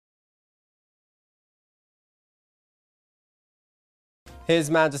His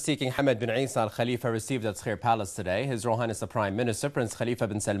Majesty King Hamad bin Isa Al Khalifa received at Khair Palace today His Royal Highness the Prime Minister Prince Khalifa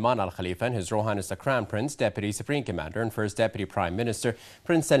bin Salman Al Khalifa and His Royal Highness the Crown Prince, Deputy Supreme Commander and First Deputy Prime Minister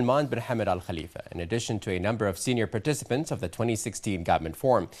Prince Salman bin Hamad Al Khalifa, in addition to a number of senior participants of the 2016 Government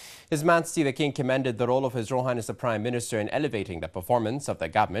Forum. His Majesty the King commended the role of His Royal Highness the Prime Minister in elevating the performance of the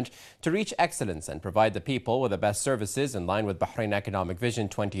government to reach excellence and provide the people with the best services in line with Bahrain Economic Vision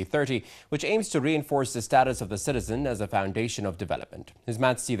 2030, which aims to reinforce the status of the citizen as a foundation of development. His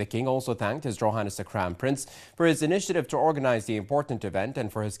Majesty the King also thanked His Royal Highness the Crown Prince for his initiative to organize the important event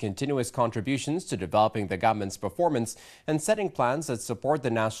and for his continuous contributions to developing the government's performance and setting plans that support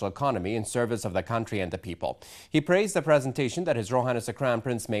the national economy in service of the country and the people. He praised the presentation that His Royal Highness the Crown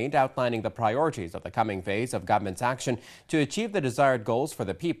Prince made, outlining the priorities of the coming phase of government's action to achieve the desired goals for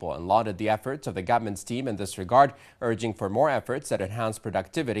the people, and lauded the efforts of the government's team in this regard, urging for more efforts that enhance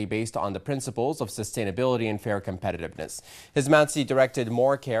productivity based on the principles of sustainability and fair competitiveness. His Majesty directed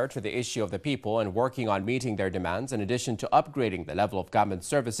more care to the issue of the people and working on meeting their demands, in addition to upgrading the level of government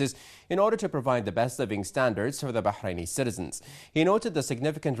services in order to provide the best living standards for the Bahraini citizens. He noted the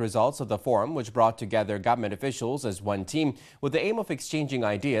significant results of the forum, which brought together government officials as one team with the aim of exchanging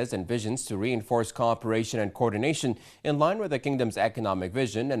ideas and visions to reinforce cooperation and coordination in line with the kingdom's economic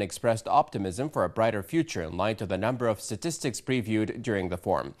vision, and expressed optimism for a brighter future in light of the number of statistics previewed during the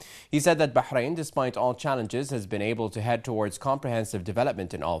forum. He said that Bahrain, despite all challenges, has been able to head towards comprehensive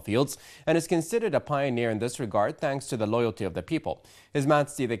development in all fields and is considered a pioneer in this regard thanks to the loyalty of the people. His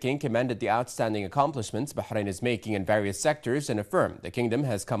Majesty the King commended the outstanding accomplishments Bahrain is making in various sectors and affirmed the kingdom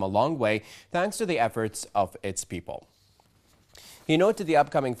has come a long way thanks to the efforts of its people. He noted the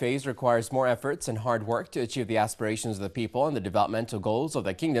upcoming phase requires more efforts and hard work to achieve the aspirations of the people and the developmental goals of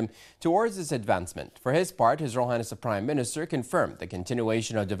the kingdom towards its advancement. For his part, His Royal Highness the Prime Minister confirmed the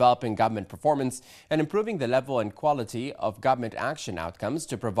continuation of developing government performance and improving the level and quality of government action outcomes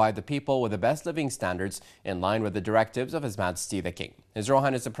to provide the people with the best living standards in line with the directives of His Majesty the King. His Royal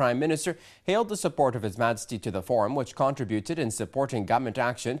Highness the Prime Minister hailed the support of His Majesty to the forum, which contributed in supporting government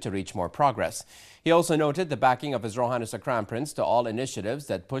action to reach more progress. He also noted the backing of His Royal Highness the Crown Prince to all initiatives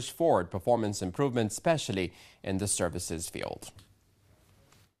that push forward performance improvement, especially in the services field.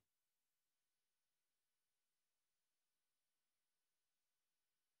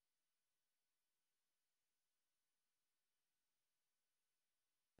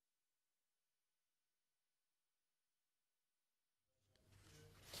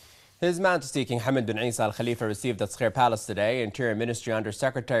 His Majesty King Hamad bin Isa Al Khalifa received at Khair Palace today Interior Ministry Under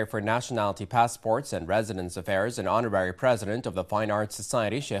Secretary for Nationality, Passports and Residence Affairs and Honorary President of the Fine Arts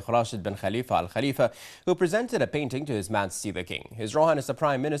Society, Sheikh Rashid bin Khalifa Al Khalifa, who presented a painting to His Majesty the King. His Royal Highness the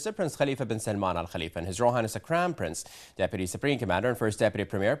Prime Minister Prince Khalifa bin Salman Al Khalifa and His Royal Highness the Crown Prince, Deputy Supreme Commander and First Deputy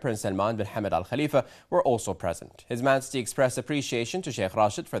Premier Prince Salman bin Hamad Al Khalifa were also present. His Majesty expressed appreciation to Sheikh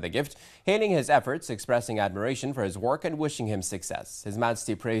Rashid for the gift, hailing his efforts, expressing admiration for his work and wishing him success. His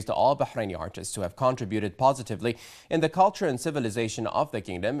Majesty praised all Bahraini artists who have contributed positively in the culture and civilization of the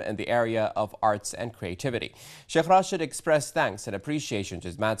kingdom in the area of arts and creativity. Sheikh Rashid expressed thanks and appreciation to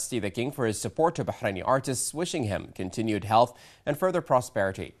His Majesty the King for his support to Bahraini artists, wishing him continued health and further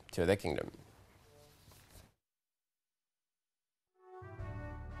prosperity to the kingdom.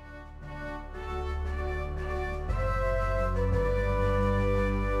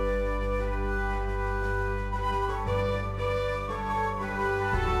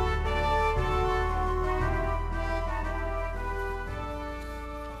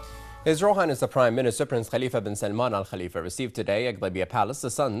 His Royal Highness the Prime Minister Prince Khalifa bin Salman Al Khalifa received today at Ghlabia Palace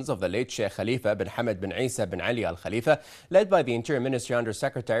the sons of the late Sheikh Khalifa bin Hamad bin Isa bin Ali Al Khalifa, led by the Interior Ministry Under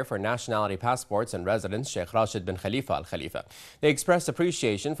Secretary for Nationality, Passports and Residence, Sheikh Rashid bin Khalifa Al Khalifa. They expressed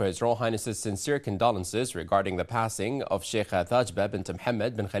appreciation for His Royal Highness's sincere condolences regarding the passing of Sheikh Thajba bint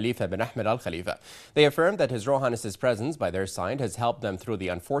Muhammad bin Khalifa bin Ahmed Al Khalifa. They affirmed that His Royal Highness's presence by their side has helped them through the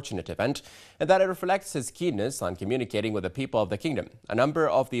unfortunate event and that it reflects his keenness on communicating with the people of the kingdom. A number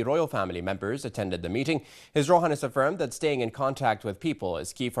of the royal family members attended the meeting. His Royal Highness affirmed that staying in contact with people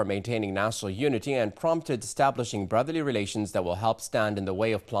is key for maintaining national unity and prompted establishing brotherly relations that will help stand in the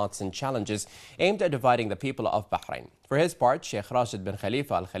way of plots and challenges aimed at dividing the people of Bahrain. For his part, Sheikh Rashid bin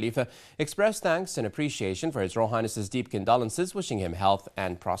Khalifa Al Khalifa expressed thanks and appreciation for His Royal Highness's deep condolences, wishing him health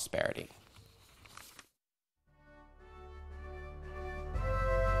and prosperity.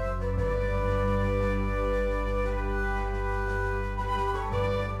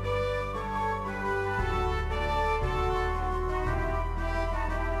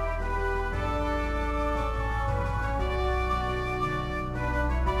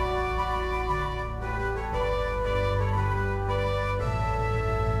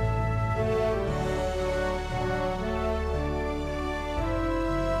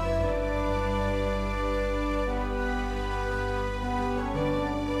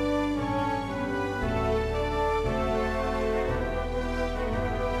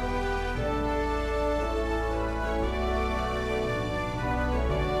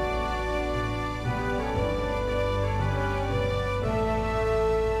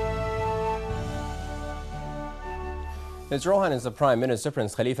 His Royal Highness the Prime Minister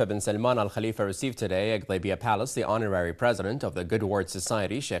Prince Khalifa bin Salman Al Khalifa received today at Ghlabia Palace the honorary president of the Good Word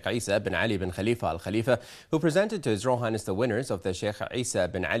Society, Sheikh Isa bin Ali bin Khalifa Al Khalifa, who presented to His Royal Highness the winners of the Sheikh Isa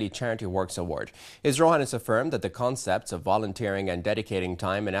bin Ali Charity Works Award. His Royal Highness affirmed that the concepts of volunteering and dedicating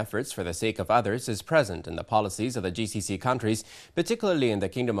time and efforts for the sake of others is present in the policies of the GCC countries, particularly in the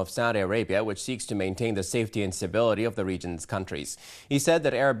Kingdom of Saudi Arabia, which seeks to maintain the safety and stability of the region's countries. He said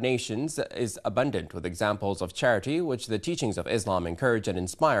that Arab nations is abundant with examples of charity, which the teachings of Islam encourage and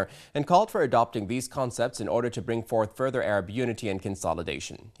inspire, and called for adopting these concepts in order to bring forth further Arab unity and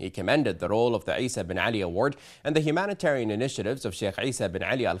consolidation. He commended the role of the Isa bin Ali Award and the humanitarian initiatives of Sheikh Isa bin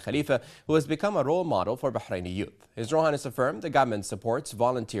Ali Al Khalifa, who has become a role model for Bahraini youth. His Royal Highness affirmed the government supports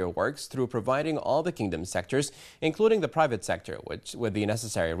volunteer works through providing all the kingdom's sectors, including the private sector, with the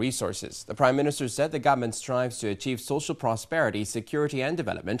necessary resources. The Prime Minister said the government strives to achieve social prosperity, security and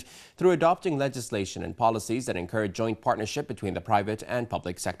development through adopting legislation and policies that encourage joint partnership between the private and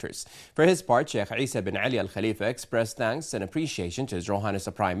public sectors. For his part, Sheikh Isa bin Ali Al Khalifa expressed thanks and appreciation to His Royal Highness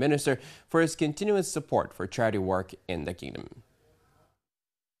the Prime Minister for his continuous support for charity work in the kingdom.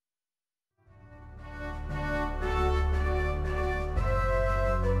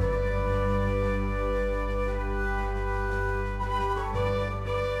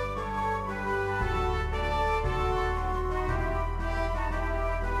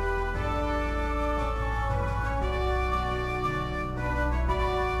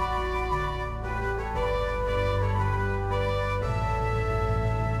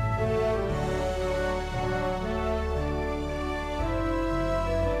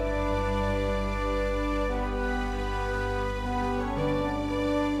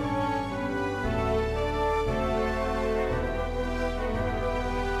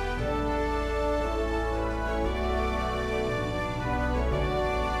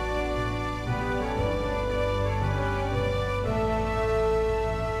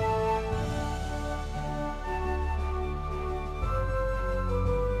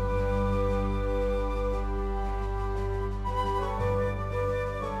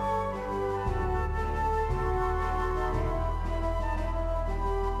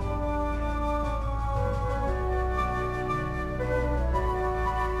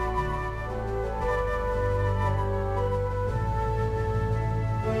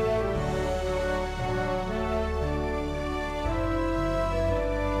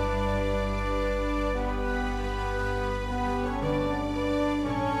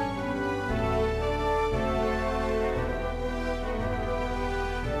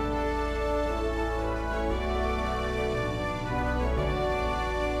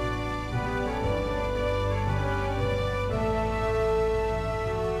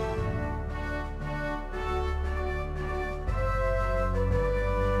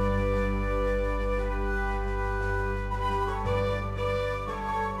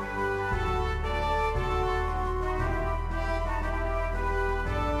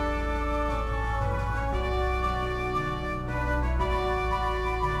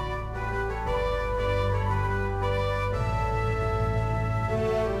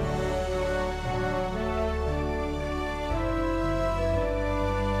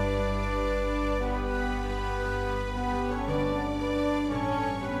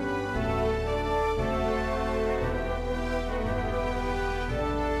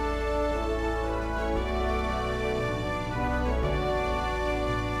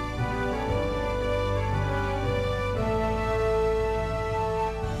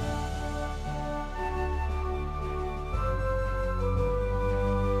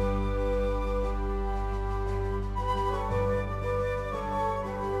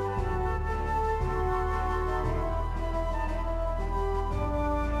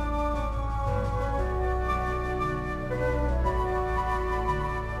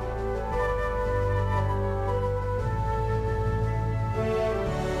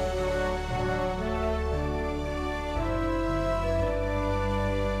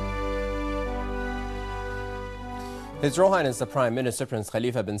 His Royal Highness the Prime Minister Prince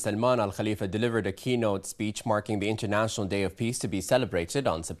Khalifa bin Salman Al Khalifa delivered a keynote speech marking the International Day of Peace to be celebrated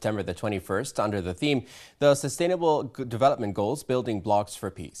on September the 21st under the theme, The Sustainable Development Goals Building Blocks for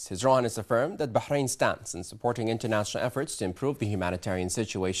Peace. His Royal Highness affirmed that Bahrain's stance in supporting international efforts to improve the humanitarian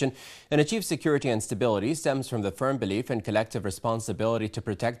situation and achieve security and stability stems from the firm belief in collective responsibility to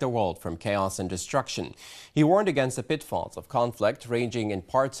protect the world from chaos and destruction. He warned against the pitfalls of conflict ranging in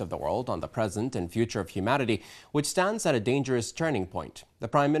parts of the world on the present and future of humanity, which stands at a dangerous turning point. The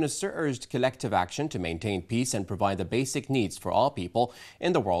Prime Minister urged collective action to maintain peace and provide the basic needs for all people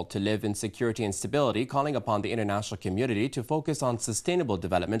in the world to live in security and stability, calling upon the international community to focus on sustainable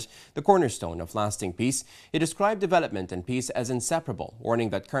development, the cornerstone of lasting peace. He described development and peace as inseparable,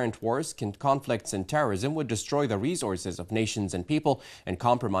 warning that current wars, conflicts and terrorism would destroy the resources of nations and people and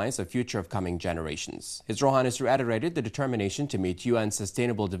compromise the future of coming generations. His Royal Highness reiterated the determination to meet UN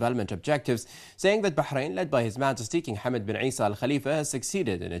Sustainable Development Objectives, saying that Bahrain, led by His Majesty King Hamad bin Isa Al Khalifa, has succeeded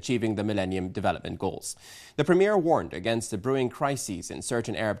in achieving the Millennium Development Goals. The Premier warned against the brewing crises in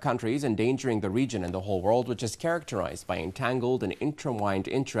certain Arab countries, endangering the region and the whole world, which is characterized by entangled and intertwined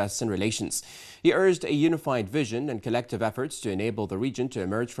interests and relations. He urged a unified vision and collective efforts to enable the region to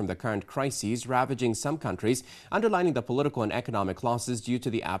emerge from the current crises ravaging some countries, underlining the political and economic losses due to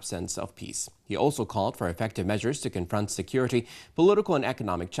the absence of peace. He also called for effective measures to confront security, political and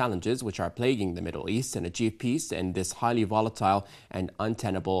economic challenges which are plaguing the Middle East and achieve peace in this highly volatile and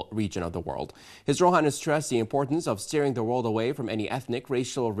untenable region of the world. His Royal Highness stressed the importance of steering the world away from any ethnic,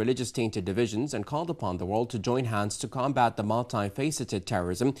 racial, or religious-tainted divisions and called upon the world to join hands to combat the multifaceted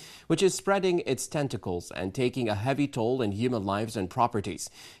terrorism which is spreading its tentacles and taking a heavy toll in human lives and properties.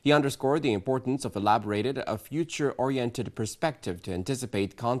 He underscored the importance of elaborating a future-oriented perspective to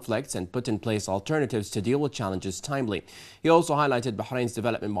anticipate conflicts and put in place alternatives to deal with challenges timely. He also highlighted Bahrain's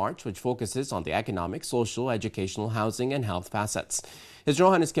development march, which focuses on the economic, social, educational, housing and health facets. His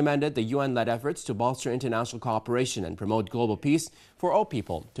Royal Highness commended the UN-led efforts to bolster international cooperation and promote global peace for all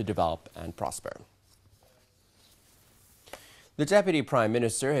people to develop and prosper. The Deputy Prime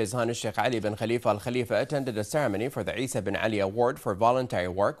Minister, His Highness Sheikh Ali bin Khalifa Al Khalifa, attended a ceremony for the Isa bin Ali Award for Voluntary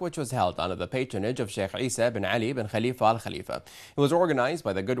Work, which was held under the patronage of Sheikh Isa bin Ali bin Khalifa Al Khalifa. It was organized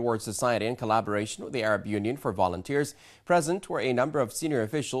by the Good Word Society in collaboration with the Arab Union for Volunteers. Present were a number of senior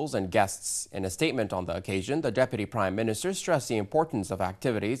officials and guests. In a statement on the occasion, the Deputy Prime Minister stressed the importance of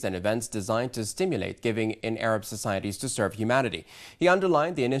activities and events designed to stimulate giving in Arab societies to serve humanity. He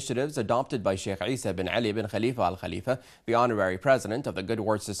underlined the initiatives adopted by Sheikh Isa bin Ali bin Khalifa Al Khalifa, the honorary president of the Good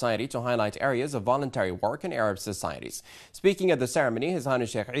Word Society, to highlight areas of voluntary work in Arab societies. Speaking at the ceremony, His Highness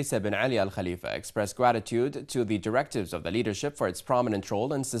Sheikh Isa bin Ali Al Khalifa expressed gratitude to the directives of the leadership for its prominent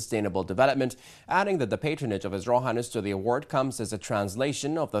role in sustainable development, adding that the patronage of His Royal Highness to the award comes as a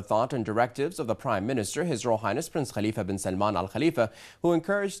translation of the thought and directives of the Prime Minister, His Royal Highness Prince Khalifa bin Salman Al Khalifa, who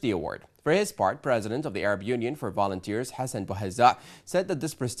encouraged the award. For his part, President of the Arab Union for Volunteers, Hassan Bouhazza, said that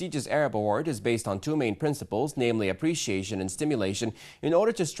this prestigious Arab award is based on two main principles, namely appreciation and stimulation, in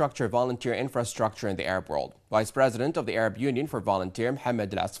order to structure volunteer infrastructure in the Arab world. Vice President of the Arab Union for Volunteer,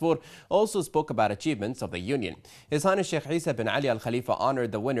 Mohammed Al Asfour, also spoke about achievements of the Union. His Highness Sheikh Isa bin Ali Al Khalifa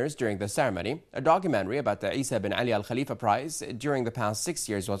honored the winners during the ceremony. A documentary about the Isa bin Ali Al Khalifa Prize during the past 6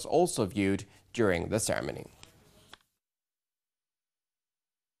 years was also viewed during the ceremony.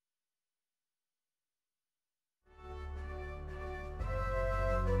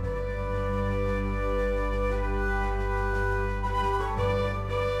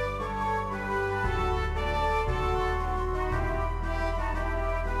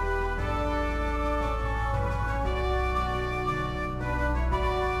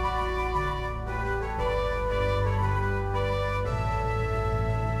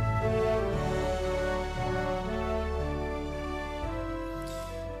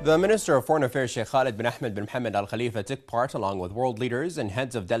 The Minister of Foreign Affairs, Sheikh Khalid bin Ahmed bin Mohammed Al Khalifa, took part along with world leaders and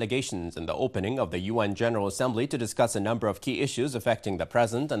heads of delegations in the opening of the UN General Assembly to discuss a number of key issues affecting the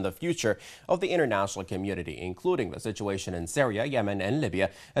present and the future of the international community, including the situation in Syria, Yemen and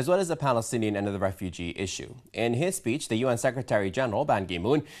Libya, as well as the Palestinian and the refugee issue. In his speech, the UN Secretary General Ban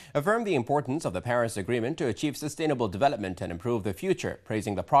Ki-moon affirmed the importance of the Paris Agreement to achieve sustainable development and improve the future,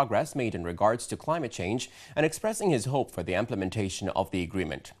 praising the progress made in regards to climate change and expressing his hope for the implementation of the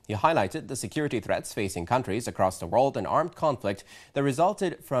agreement. He highlighted the security threats facing countries across the world and armed conflict that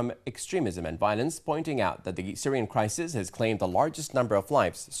resulted from extremism and violence, pointing out that the Syrian crisis has claimed the largest number of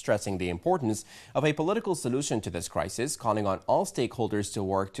lives, stressing the importance of a political solution to this crisis, calling on all stakeholders to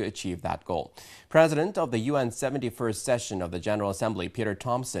work to achieve that goal. President of the UN 71st session of the General Assembly, Peter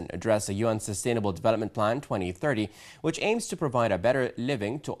Thompson, addressed the UN Sustainable Development Plan 2030, which aims to provide a better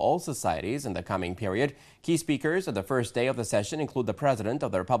living to all societies in the coming period. Key speakers at the first day of the session include the President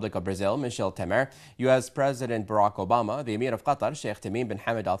of the Republic of Brazil, Michel Temer, U.S. President Barack Obama, the Emir of Qatar, Sheikh Tamim bin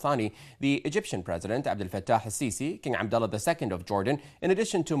Hamad Al Thani, the Egyptian President Abdel Fattah al-Sisi, King Abdullah II of Jordan, in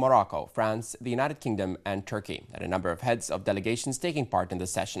addition to Morocco, France, the United Kingdom and Turkey, and a number of heads of delegations taking part in the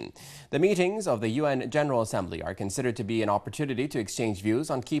session. The meetings of the UN General Assembly are considered to be an opportunity to exchange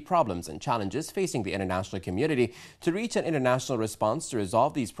views on key problems and challenges facing the international community, to reach an international response to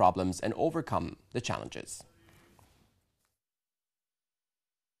resolve these problems and overcome the challenges.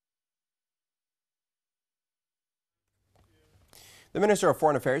 The Minister of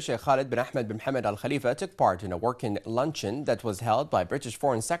Foreign Affairs, Sheikh Khalid bin Ahmed bin Mohammed Al Khalifa, took part in a working luncheon that was held by British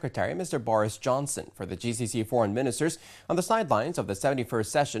Foreign Secretary Mr. Boris Johnson for the GCC foreign ministers on the sidelines of the 71st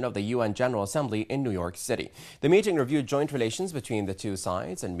session of the UN General Assembly in New York City. The meeting reviewed joint relations between the two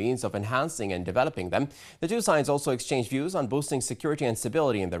sides and means of enhancing and developing them. The two sides also exchanged views on boosting security and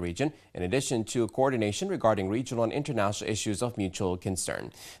stability in the region, in addition to coordination regarding regional and international issues of mutual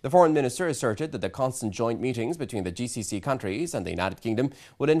concern. The foreign minister asserted that the constant joint meetings between the GCC countries and the United Kingdom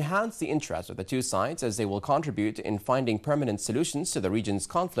would enhance the interests of the two sides as they will contribute in finding permanent solutions to the region's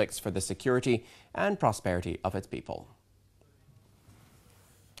conflicts for the security and prosperity of its people.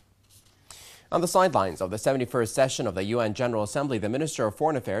 On the sidelines of the 71st session of the UN General Assembly, the Minister of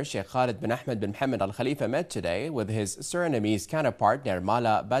Foreign Affairs, Sheikh Khalid bin Ahmed bin Mohammed Al Khalifa, met today with his Surinamese counterpart,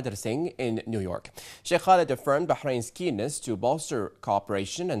 Nirmala Badr Singh, in New York. Sheikh Khalid affirmed Bahrain's keenness to bolster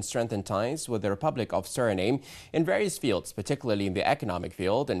cooperation and strengthen ties with the Republic of Suriname in various fields, particularly in the economic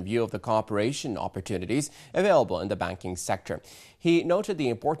field, in view of the cooperation opportunities available in the banking sector. He noted the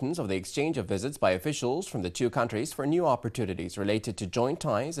importance of the exchange of visits by officials from the two countries for new opportunities related to joint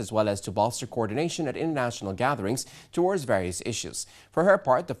ties as well as to bolster coordination at international gatherings towards various issues. For her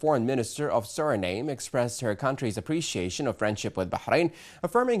part, the Foreign Minister of Suriname expressed her country's appreciation of friendship with Bahrain,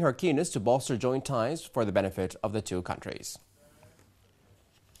 affirming her keenness to bolster joint ties for the benefit of the two countries.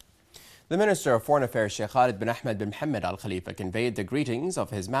 The Minister of Foreign Affairs, Sheikh Khalid bin Ahmed bin Mohammed Al Khalifa, conveyed the greetings of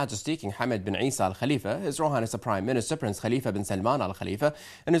His Majesty King Hamad bin Isa Al Khalifa, His Royal Highness the Prime Minister Prince Khalifa bin Salman Al Khalifa,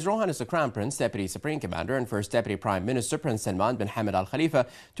 and His Royal Highness the Crown Prince, Deputy Supreme Commander and First Deputy Prime Minister Prince Salman bin Hamad Al Khalifa,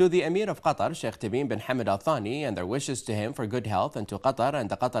 to the Emir of Qatar, Sheikh Tamim bin Hamad Al Thani, and their wishes to him for good health, and to Qatar and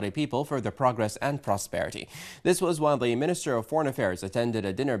the Qatari people for their progress and prosperity. This was while the Minister of Foreign Affairs attended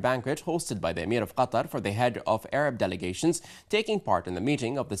a dinner banquet hosted by the Emir of Qatar for the head of Arab delegations, taking part in the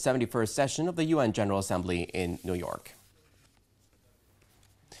meeting of the 71st session of the UN General Assembly in New York.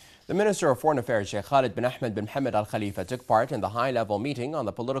 The Minister of Foreign Affairs, Sheikh Khalid bin Ahmed bin Mohammed Al Khalifa, took part in the high-level meeting on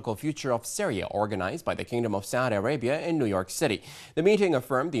the political future of Syria organized by the Kingdom of Saudi Arabia in New York City. The meeting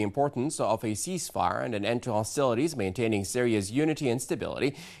affirmed the importance of a ceasefire and an end to hostilities, maintaining Syria's unity and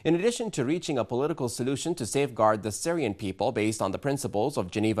stability, in addition to reaching a political solution to safeguard the Syrian people based on the principles of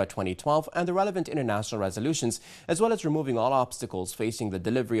Geneva 2012 and the relevant international resolutions, as well as removing all obstacles facing the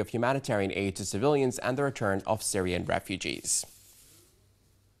delivery of humanitarian aid to civilians and the return of Syrian refugees.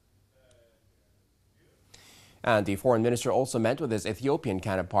 And the foreign minister also met with his Ethiopian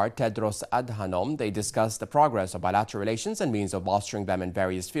counterpart, Tedros Adhanom. They discussed the progress of bilateral relations and means of bolstering them in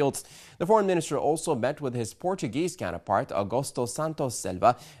various fields. The foreign minister also met with his Portuguese counterpart, Augusto Santos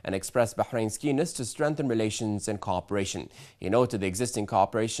Silva, and expressed Bahrain's keenness to strengthen relations and cooperation. He noted the existing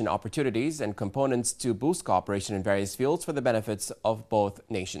cooperation opportunities and components to boost cooperation in various fields for the benefits of both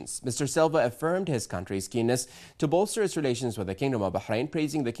nations. Mr. Silva affirmed his country's keenness to bolster its relations with the Kingdom of Bahrain,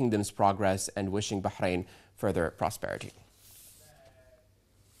 praising the kingdom's progress and wishing Bahrain further prosperity.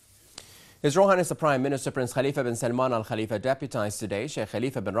 His Royal Highness the Prime Minister Prince Khalifa bin Salman Al Khalifa deputized today Sheikh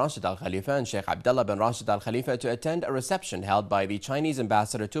Khalifa bin Rashid Al Khalifa and Sheikh Abdullah bin Rashid Al Khalifa to attend a reception held by the Chinese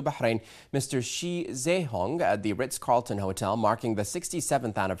ambassador to Bahrain, Mr. Shi Zehong, at the Ritz-Carlton Hotel, marking the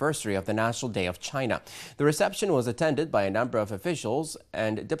 67th anniversary of the National Day of China. The reception was attended by a number of officials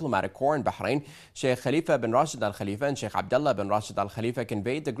and diplomatic corps in Bahrain. Sheikh Khalifa bin Rashid Al Khalifa and Sheikh Abdullah bin Rashid Al Khalifa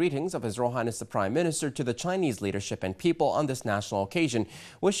conveyed the greetings of His Royal Highness the Prime Minister to the Chinese leadership and people on this national occasion,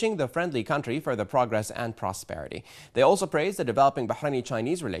 wishing the friendly country for the progress and prosperity. They also praised the developing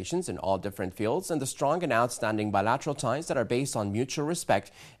Bahraini-Chinese relations in all different fields and the strong and outstanding bilateral ties that are based on mutual respect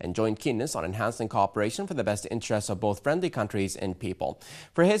and joint keenness on enhancing cooperation for the best interests of both friendly countries and people.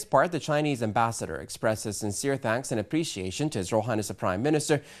 For his part, the Chinese ambassador expressed his sincere thanks and appreciation to His Royal Highness the Prime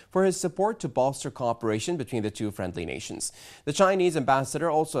Minister for his support to bolster cooperation between the two friendly nations. The Chinese ambassador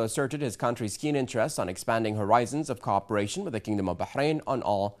also asserted his country's keen interest on expanding horizons of cooperation with the Kingdom of Bahrain on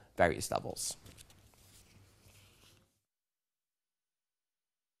all various levels.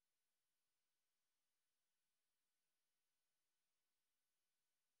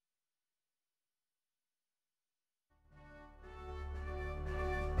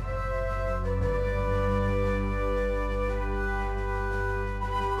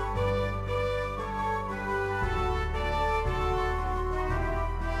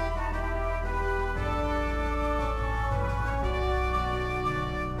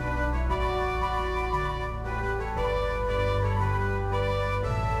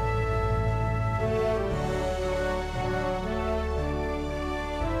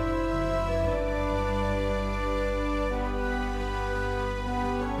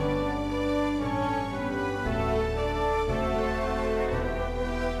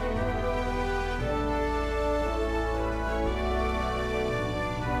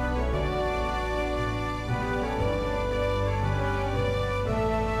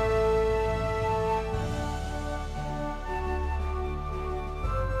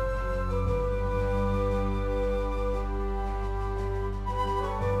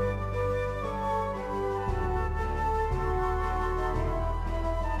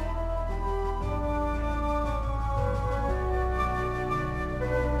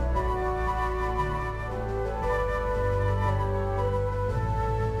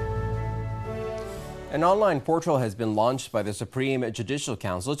 An online portal has been launched by the Supreme Judicial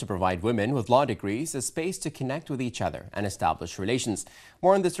Council to provide women with law degrees a space to connect with each other and establish relations.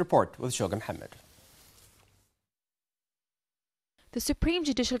 More on this report with Shoga Mohammed. The Supreme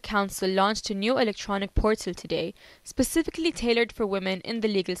Judicial Council launched a new electronic portal today, specifically tailored for women in the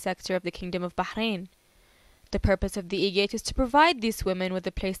legal sector of the Kingdom of Bahrain. The purpose of the e-gate is to provide these women with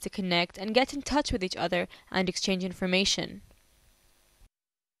a place to connect and get in touch with each other and exchange information.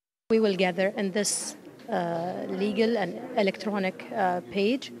 We will gather in this legal and electronic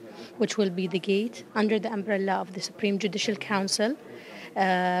page, which will be the gate under the umbrella of the Supreme Judicial Council,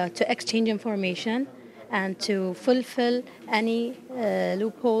 to exchange information and to fulfill any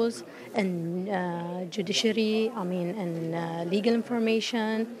loopholes in judiciary, in legal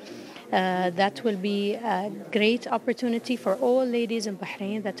information. That will be a great opportunity for all ladies in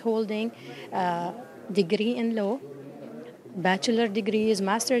Bahrain that holding a degree in law, bachelor degrees,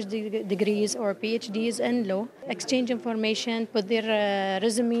 master's degrees, or PhDs in law, exchange information, put their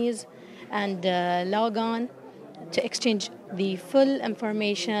resumes, and log on to exchange the full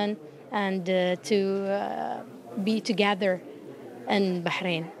information and to be together in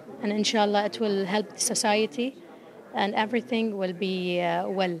Bahrain. And inshallah, it will help the society and everything will be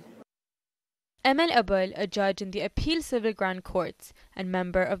well. Emel Abul, a judge in the Appeal Civil Grand Courts and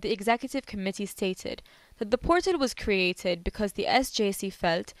member of the Executive Committee, stated that the portal was created because the SJC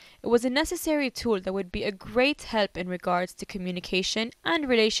felt it was a necessary tool that would be a great help in regards to communication and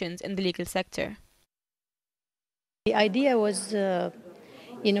relations in the legal sector. The idea was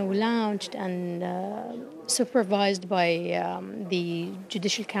launched and supervised by the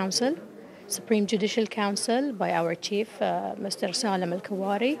Judicial Council, Supreme Judicial Council, by our chief, Mr. Salam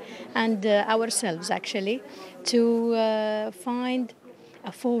Al-Kawari, and ourselves actually, to find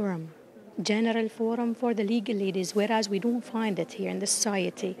a forum, general forum for the legal ladies, whereas we don't find it here in the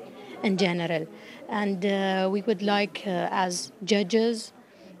society in general. And we would like, as judges,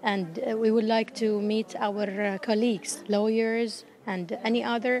 and we would like to meet our colleagues, lawyers, and any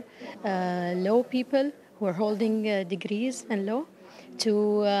other law people who are holding degrees in law,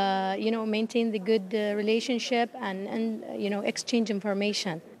 to maintain the good relationship and exchange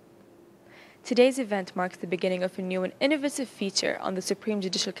information. Today's event marks the beginning of a new and innovative feature on the Supreme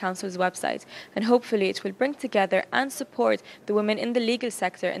Judicial Council's website, and hopefully it will bring together and support the women in the legal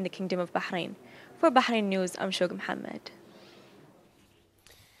sector in the Kingdom of Bahrain. For Bahrain News, I'm Shoga Mohammed.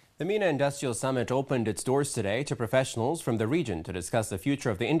 The MENA Industrial Summit opened its doors today to professionals from the region to discuss the future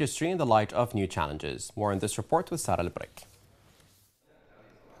of the industry in the light of new challenges. More in this report with Sarah Al-Brik.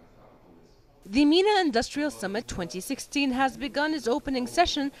 The MENA Industrial Summit 2016 has begun its opening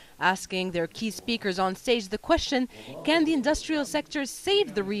session, asking their key speakers on stage the question, can the industrial sector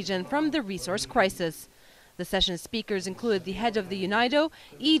save the region from the resource crisis? The session's speakers included the head of the UNIDO,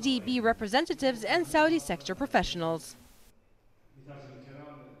 EDB representatives, and Saudi sector professionals.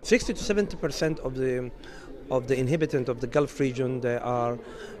 60 to 70% of the inhabitants of the Gulf region, they are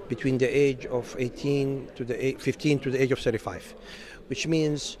between the age of 15 to the age of 35, which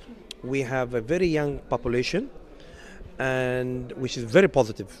means we have a very young population, and which is very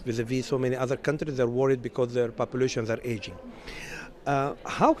positive vis-a-vis so many other countries. They're worried because their populations are aging.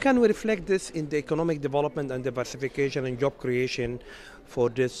 How can we reflect this in the economic development and diversification and job creation for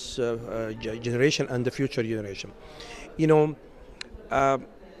this generation and the future generation?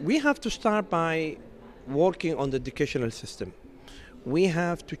 We have to start by working on the educational system. We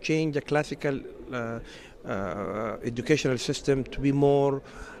have to change the classical educational system to be more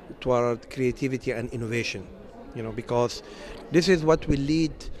toward creativity and innovation, because this is what will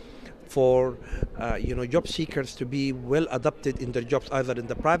lead for job seekers to be well adapted in their jobs, either in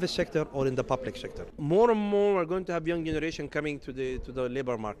the private sector or in the public sector. More and more are going to have young generation coming to the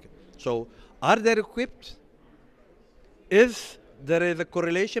labor market. So are they equipped? Is there is a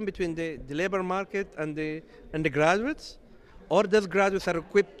correlation between the labor market and the graduates, or those graduates are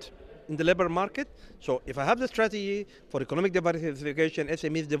equipped in the labor market? So if I have the strategy for economic diversification,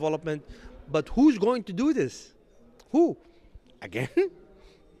 SMEs development, but who's going to do this? Who? Again,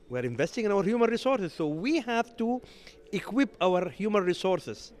 we're investing in our human resources, so we have to equip our human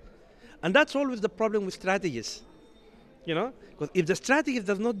resources. And that's always the problem with strategies, because if the strategy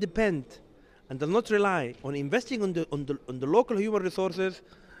does not depend and does not rely on investing on the local human resources,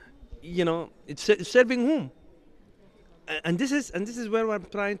 it's serving whom? And this is where we're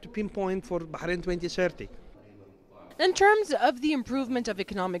trying to pinpoint for Bahrain 2030. In terms of the improvement of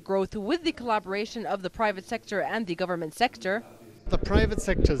economic growth with the collaboration of the private sector and the government sector, The private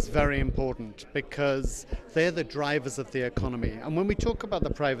sector is very important because they're the drivers of the economy. And when we talk about the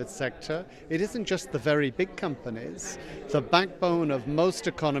private sector, it isn't just the very big companies. The backbone of most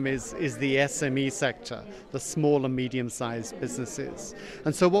economies is the SME sector, the small and medium-sized businesses.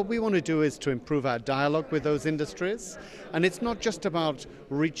 And so what we want to do is to improve our dialogue with those industries. And it's not just about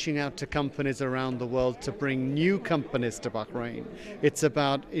reaching out to companies around the world to bring new companies to Bahrain. It's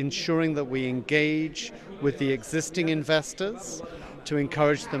about ensuring that we engage with the existing investors, to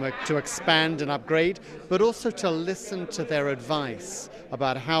encourage them to expand and upgrade, but also to listen to their advice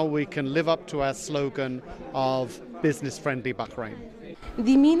about how we can live up to our slogan of business-friendly Bahrain.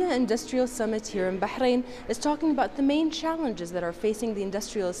 The MENA Industrial Summit here in Bahrain is talking about the main challenges that are facing the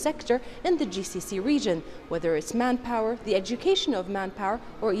industrial sector in the GCC region, whether it's manpower, the education of manpower,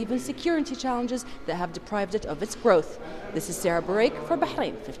 or even security challenges that have deprived it of its growth. This is Sarah Barak for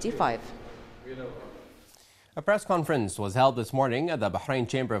Bahrain 55. A press conference was held this morning at the Bahrain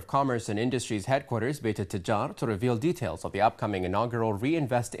Chamber of Commerce and Industry's headquarters, Beit al-Tijjar, to reveal details of the upcoming inaugural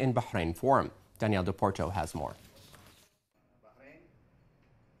Reinvest in Bahrain Forum. Danielle DePorto has more.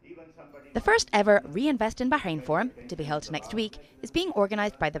 The first ever Reinvest in Bahrain Forum, to be held next week, is being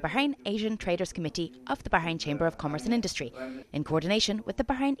organised by the Bahrain Asian Traders Committee of the Bahrain Chamber of Commerce and Industry, in coordination with the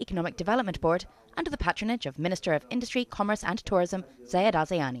Bahrain Economic Development Board, under the patronage of Minister of Industry, Commerce and Tourism, Zayed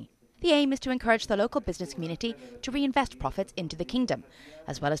Al-Zayani. The aim is to encourage the local business community to reinvest profits into the kingdom,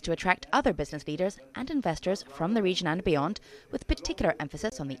 as well as to attract other business leaders and investors from the region and beyond, with particular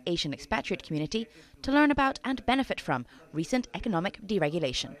emphasis on the Asian expatriate community, to learn about and benefit from recent economic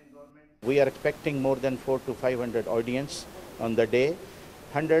deregulation. We are expecting more than 400 to 500 audience on the day.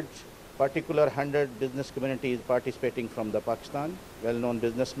 100 business communities participating from the Pakistan, well-known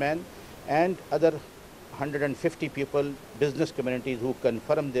businessmen, and other 150 people, business communities who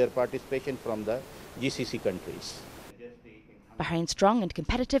confirm their participation from the GCC countries. Bahrain's strong and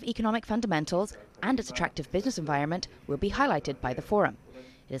competitive economic fundamentals and its attractive business environment will be highlighted by the forum.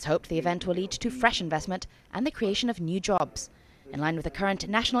 It is hoped the event will lead to fresh investment and the creation of new jobs. In line with the current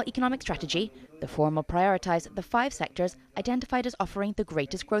national economic strategy, the forum will prioritise the 5 sectors identified as offering the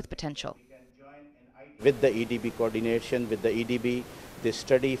greatest growth potential. With the EDB coordination, with the EDB, they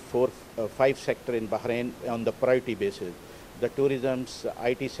study 5 sectors in Bahrain on the priority basis. The tourism, the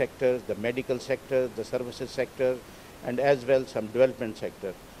IT sector, the medical sector, the services sector, and as well some development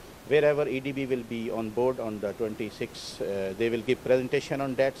sector. Wherever EDB will be on board on the 26th, they will give presentation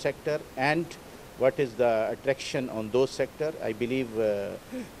on that sector and what is the attraction on those sectors. I believe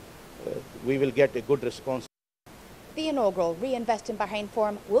we will get a good response. The inaugural Reinvest in Bahrain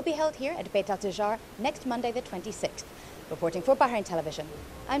Forum will be held here at Beit al-Tijjar next Monday the 26th. Reporting for Bahrain Television,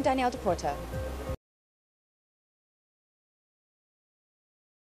 I'm Danielle DePorto.